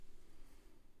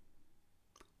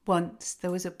Once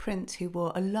there was a prince who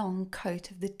wore a long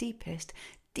coat of the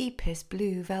deepest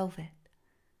blue velvet.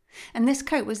 And this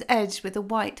coat was edged with a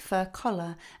white fur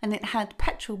collar, and it had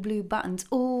petrol blue buttons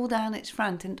all down its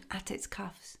front and at its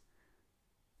cuffs.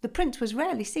 The prince was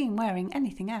rarely seen wearing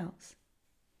anything else.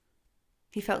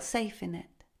 He felt safe in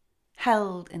it,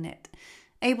 held in it,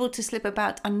 able to slip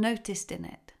about unnoticed in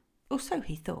it, or so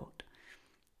he thought.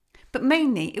 But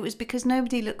mainly it was because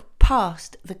nobody looked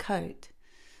past the coat,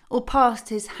 or past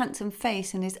his handsome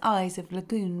face and his eyes of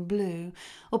lagoon blue,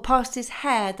 or past his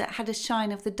hair that had a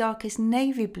shine of the darkest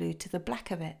navy blue to the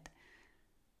black of it.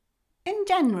 In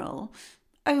general,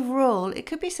 overall, it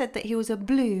could be said that he was a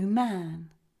blue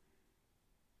man.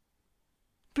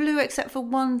 Blue except for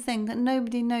one thing that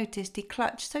nobody noticed he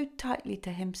clutched so tightly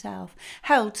to himself,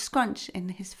 held scrunched in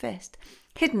his fist,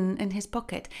 hidden in his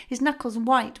pocket, his knuckles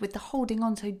white with the holding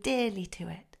on so dearly to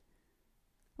it.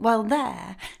 While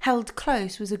there, held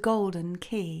close, was a golden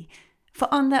key,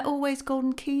 for aren't there always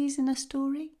golden keys in a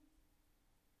story?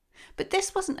 But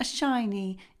this wasn't a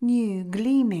shiny, new,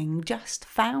 gleaming, just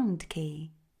found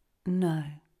key. No.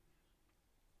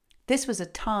 This was a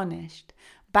tarnished,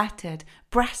 battered,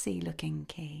 brassy-looking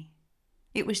key.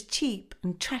 It was cheap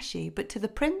and trashy, but to the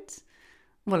prince,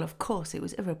 well, of course, it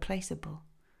was irreplaceable.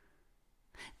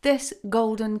 This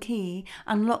golden key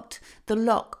unlocked the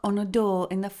lock on a door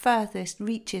in the furthest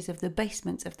reaches of the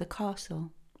basements of the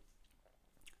castle.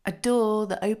 A door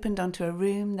that opened onto a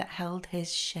room that held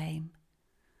his shame.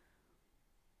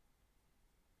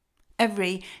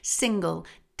 Every single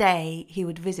day he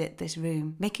would visit this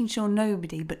room, making sure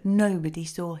nobody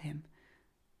saw him.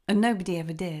 And nobody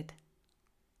ever did.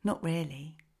 Not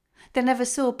really. They never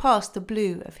saw past the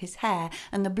blue of his hair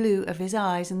and the blue of his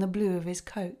eyes and the blue of his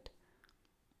coat.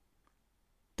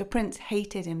 The prince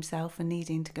hated himself for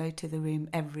needing to go to the room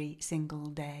every single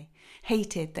day.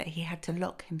 Hated that he had to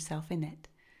lock himself in it.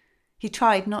 He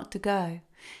tried not to go.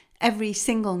 Every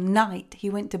single night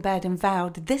he went to bed and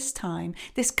vowed this time,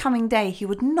 this coming day, he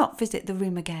would not visit the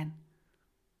room again.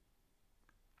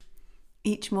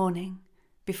 Each morning,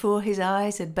 before his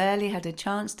eyes had barely had a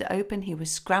chance to open, he was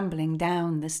scrambling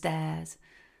down the stairs.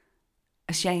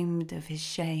 Ashamed of his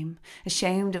shame,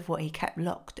 ashamed of what he kept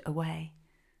locked away.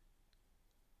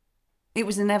 It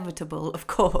was inevitable, of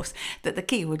course, that the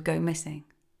key would go missing.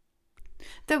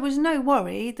 There was no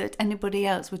worry that anybody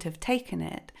else would have taken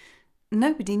it.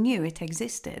 Nobody knew it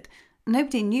existed.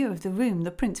 Nobody knew of the room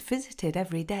the prince visited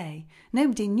every day.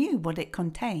 Nobody knew what it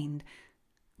contained.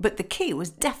 But the key was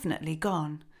definitely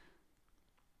gone.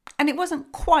 And it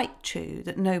wasn't quite true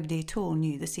that nobody at all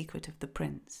knew the secret of the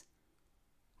prince.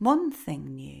 One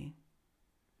thing knew.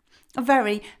 A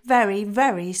very, very,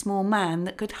 very small man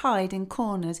that could hide in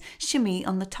corners, shimmy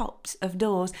on the tops of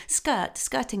doors,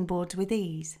 skirting boards with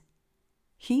ease.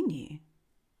 He knew.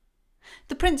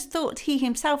 The prince thought he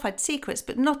himself had secrets,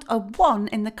 but not a one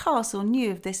in the castle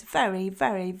knew of this very,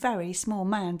 very, very small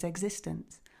man's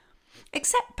existence.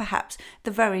 Except perhaps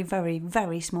the very, very,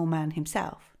 very small man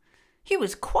himself. He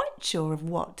was quite sure of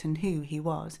what and who he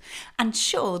was, and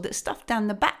sure that stuffed down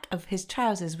the back of his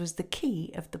trousers was the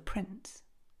key of the prince.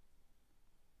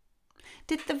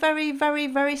 Did the very, very,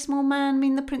 very small man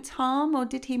mean the prince harm, or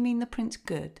did he mean the prince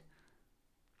good?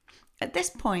 At this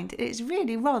point, it is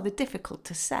really rather difficult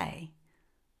to say.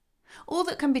 All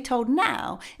that can be told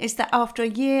now is that after a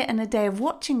year and a day of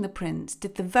watching the prince,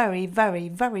 did the very, very,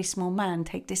 very small man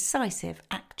take decisive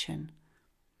action.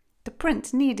 The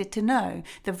prince needed to know,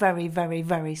 the very, very,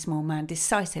 very small man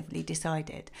decisively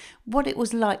decided, what it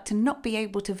was like to not be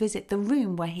able to visit the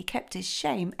room where he kept his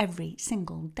shame every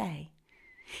single day.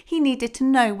 He needed to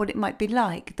know what it might be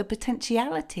like, the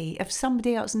potentiality of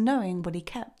somebody else knowing what he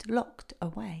kept locked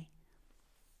away.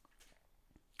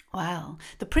 Well,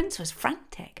 the prince was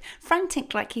frantic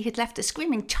like he had left a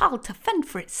screaming child to fend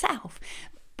for itself.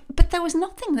 But there was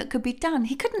nothing that could be done.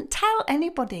 He couldn't tell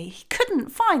anybody. He couldn't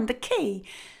find the key.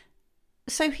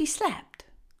 So he slept.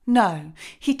 No,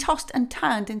 he tossed and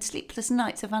turned in sleepless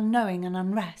nights of unknowing and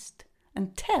unrest,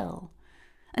 until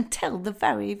the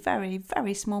very, very,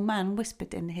 very small man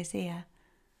whispered in his ear,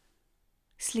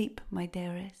 "Sleep, my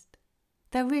dearest.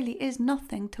 There really is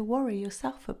nothing to worry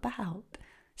yourself about.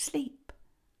 Sleep.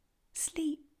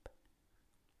 Sleep."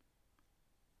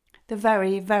 The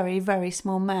very, very, very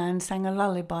small man sang a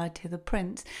lullaby to the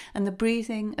prince, and the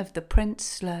breathing of the prince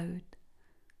slowed.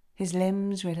 His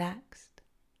limbs relaxed,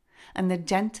 and the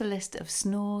gentlest of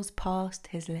snores passed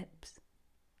his lips.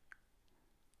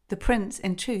 The prince,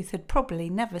 in truth, had probably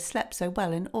never slept so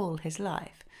well in all his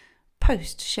life.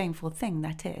 Post-shameful thing,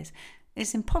 that is.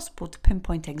 It's impossible to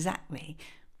pinpoint exactly.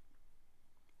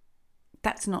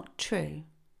 That's not true.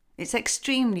 It's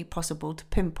extremely possible to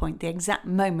pinpoint the exact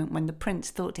moment when the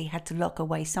prince thought he had to lock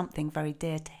away something very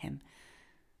dear to him.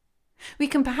 We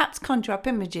can perhaps conjure up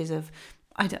images of,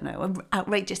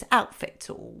 outrageous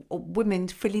outfits or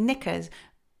women's frilly knickers,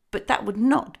 but that would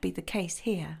not be the case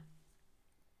here.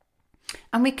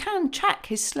 And we can track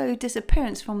his slow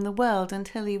disappearance from the world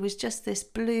until he was just this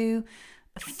blue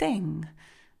thing.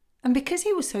 And because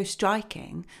he was so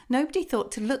striking, nobody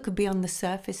thought to look beyond the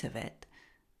surface of it.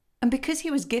 And because he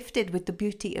was gifted with the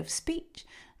beauty of speech,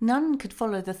 none could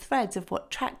follow the threads of what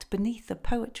tracked beneath the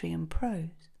poetry and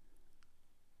prose.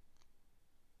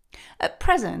 At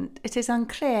present, it is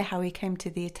unclear how he came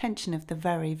to the attention of the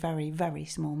very, very, very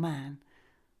small man.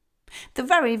 The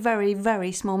very, very,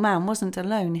 very small man wasn't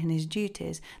alone in his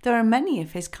duties. There are many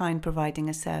of his kind providing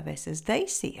a service as they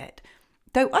see it,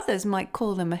 though others might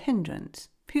call them a hindrance.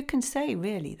 Who can say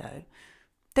really, though?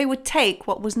 They would take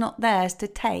what was not theirs to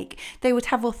take. They would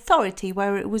have authority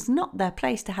where it was not their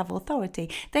place to have authority.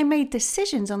 They made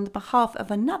decisions on the behalf of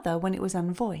another when it was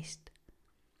unvoiced.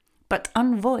 But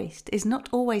unvoiced is not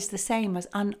always the same as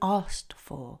unasked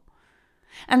for.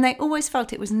 And they always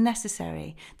felt it was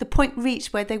necessary, the point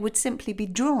reached where they would simply be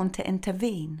drawn to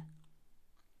intervene.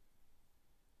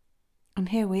 And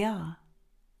here we are.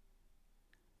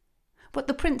 What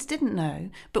the prince didn't know,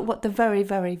 but what the very,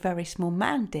 very, very small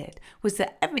man did, was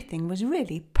that everything was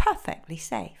really perfectly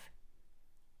safe.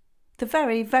 The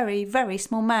very, very, very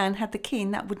small man had the key,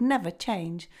 and that would never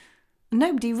change.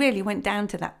 Nobody really went down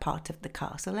to that part of the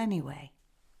castle anyway.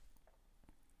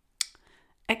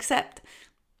 Except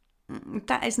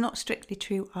that is not strictly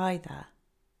true either.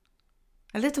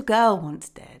 A little girl once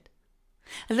did.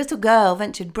 A little girl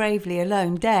ventured bravely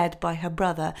alone, dared by her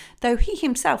brother, though he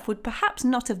himself would perhaps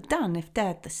not have done if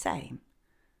dared the same.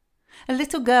 A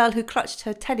little girl who clutched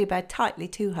her teddy bear tightly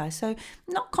to her, so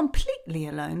not completely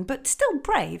alone, but still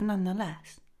brave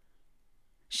nonetheless.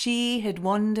 She had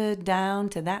wandered down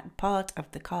to that part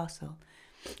of the castle,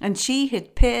 and she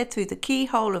had peered through the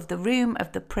keyhole of the room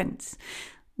of the prince,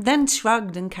 then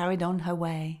shrugged and carried on her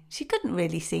way. She couldn't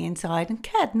really see inside and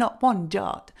cared not one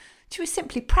jot. She was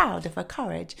simply proud of her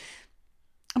courage,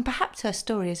 and perhaps her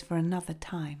story is for another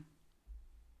time.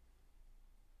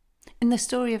 In the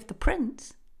story of the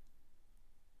prince,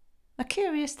 a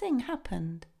curious thing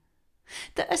happened.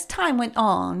 That as time went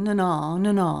on and on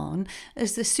and on,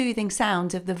 as the soothing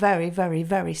sounds of the very, very,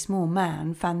 very small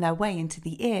man found their way into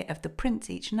the ear of the prince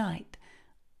each night,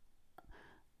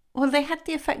 well, they had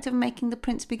the effect of making the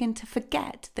prince begin to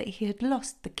forget that he had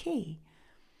lost the key.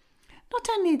 Not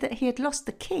only that he had lost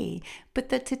the key, but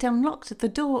that it unlocked the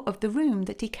door of the room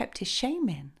that he kept his shame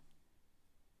in.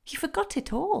 He forgot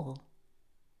it all.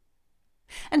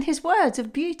 And his words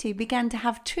of beauty began to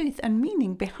have truth and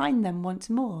meaning behind them once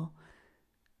more.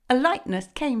 A lightness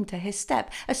came to his step,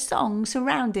 a song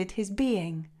surrounded his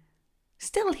being.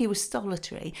 Still he was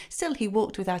solitary, still he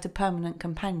walked without a permanent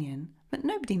companion, but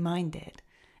nobody minded.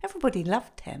 Everybody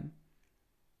loved him.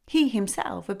 He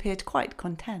himself appeared quite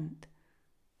content.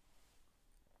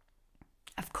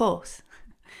 Of course,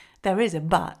 there is a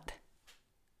but.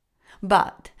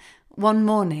 But one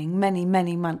morning, many,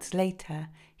 many months later,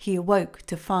 he awoke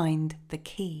to find the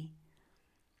key.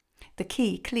 The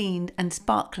key, cleaned and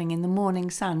sparkling in the morning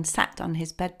sun, sat on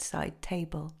his bedside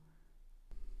table.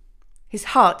 His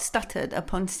heart stuttered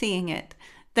upon seeing it.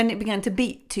 Then it began to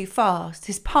beat too fast.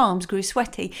 His palms grew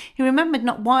sweaty. He remembered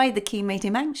not why the key made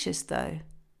him anxious, though.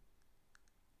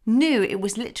 Knew it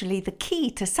was literally the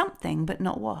key to something, but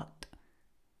not what.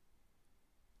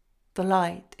 The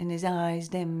light in his eyes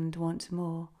dimmed once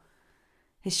more.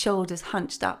 His shoulders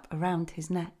hunched up around his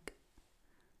neck.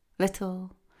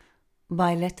 Little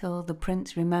by little, the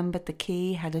prince remembered the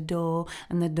key had a door,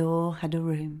 and the door had a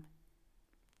room.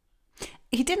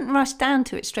 He didn't rush down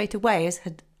to it straight away,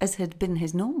 as had been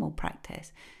his normal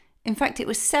practice. In fact, it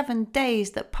was 7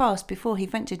 days that passed before he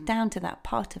ventured down to that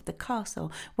part of the castle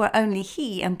where only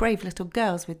he and brave little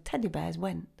girls with teddy bears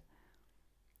went.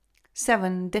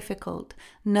 7 difficult,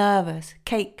 nervous,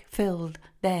 cake-filled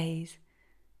days.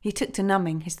 He took to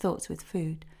numbing his thoughts with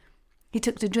food. He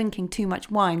took to drinking too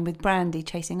much wine with brandy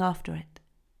chasing after it.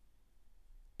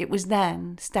 It was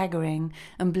then, staggering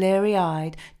and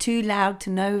bleary-eyed, too loud to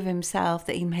know of himself,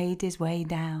 that he made his way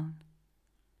down.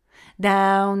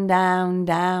 Down, down,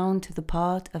 down to the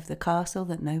part of the castle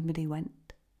that nobody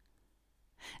went.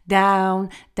 Down,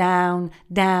 down,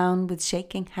 down with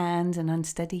shaking hands and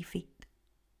unsteady feet.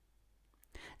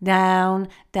 Down,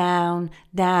 down,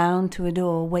 down to a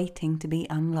door waiting to be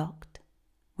unlocked,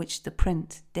 which the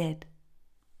prince did.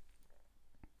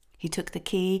 He took the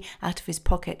key out of his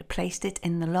pocket, placed it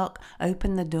in the lock,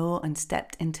 opened the door and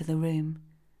stepped into the room.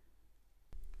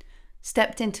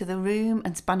 stepped into the room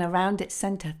and spun around its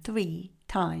centre 3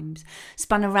 times,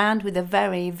 spun around with a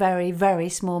very, very, very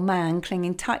small man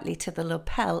clinging tightly to the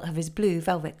lapel of his blue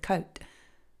velvet coat.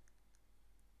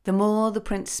 The more the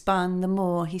prince spun, the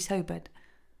more he sobered.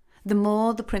 The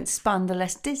more the prince spun, the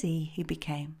less dizzy he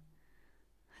became.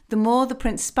 The more the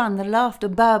prince spun, the laughter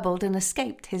burbled and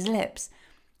escaped his lips.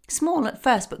 Small at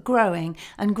first, but growing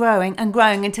and growing and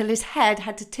growing until his head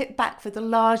had to tip back for the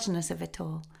largeness of it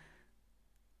all.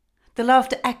 The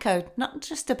laughter echoed not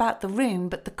just about the room,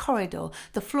 but the corridor,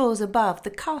 the floors above,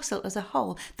 the castle as a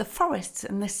whole, the forests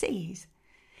and the seas.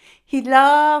 He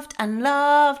laughed and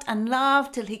laughed and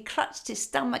laughed till he clutched his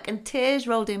stomach and tears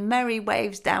rolled in merry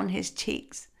waves down his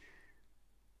cheeks.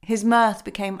 His mirth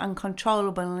became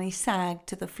uncontrollable and he sagged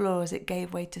to the floor as it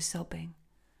gave way to sobbing.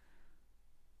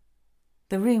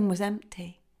 The room was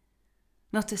empty.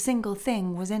 Not a single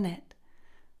thing was in it.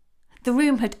 The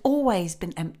room had always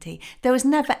been empty. There was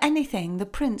never anything the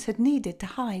prince had needed to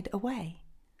hide away.